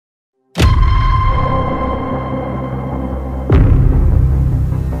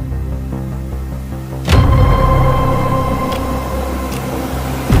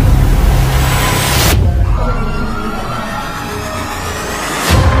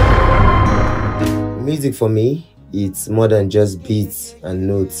Music for me, it's more than just beats and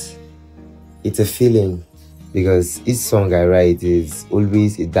notes. It's a feeling, because each song I write is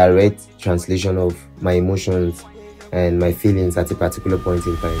always a direct translation of my emotions and my feelings at a particular point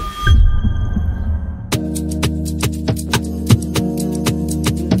in time.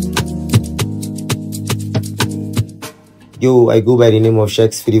 Yo, I go by the name of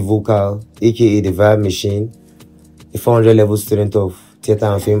Shekxfidivocal, aka the Vibe Machine, a 400 level student of Theatre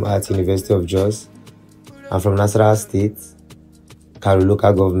and Film Arts, University of Jos. I'm from Nasarawa State, Karu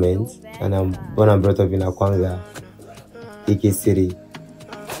local government, and I'm born and brought up in Akwanga, AK City.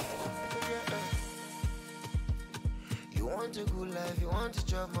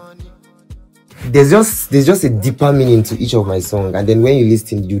 There's just a deeper meaning to each of my songs, and then when you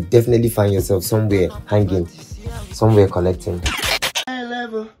listen, you definitely find yourself somewhere hanging, somewhere connecting. High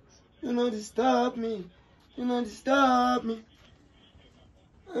level, you know disturb me, me.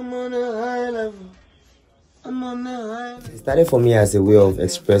 I'm on a high level. It started for me as a way of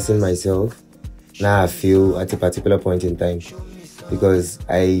expressing myself. Now I feel at a particular point in time, because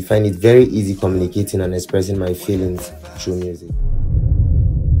I find it very easy communicating and expressing my feelings through music.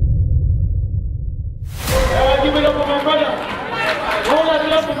 Give it up for my brother. Hold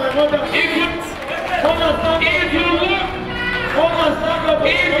it up for my brother. If you look, hold on, stand up.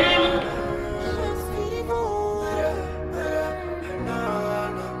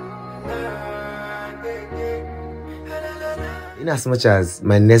 In as much as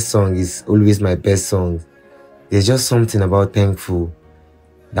my next song is always my best song, there's just something about Thankful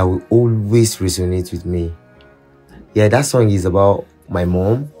that will always resonate with me. Yeah, that song is about my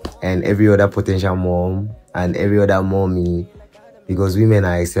mom and every other potential mom and every other mommy, because women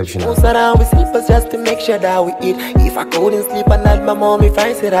are exceptional. Most around with sleepers just to make sure that we eat. If I couldn't sleep at night, my mommy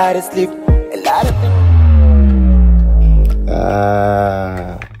finds it hard to sleep. A lot of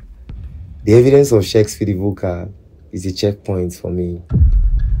the evidence of Shekxfidivocal is a checkpoint for me.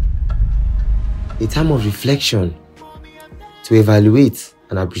 A time of reflection to evaluate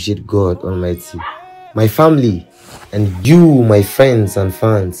and appreciate God Almighty, my family, and you, my friends and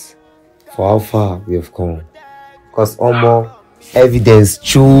fans, for how far we have come. Because more evidence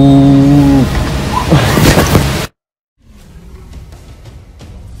true.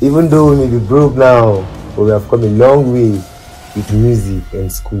 Even though we may be broke now, but we have come a long way with music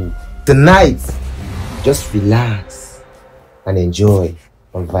and school. Tonight, just relax and enjoy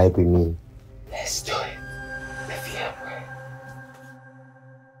and vibe with me. Let's do it.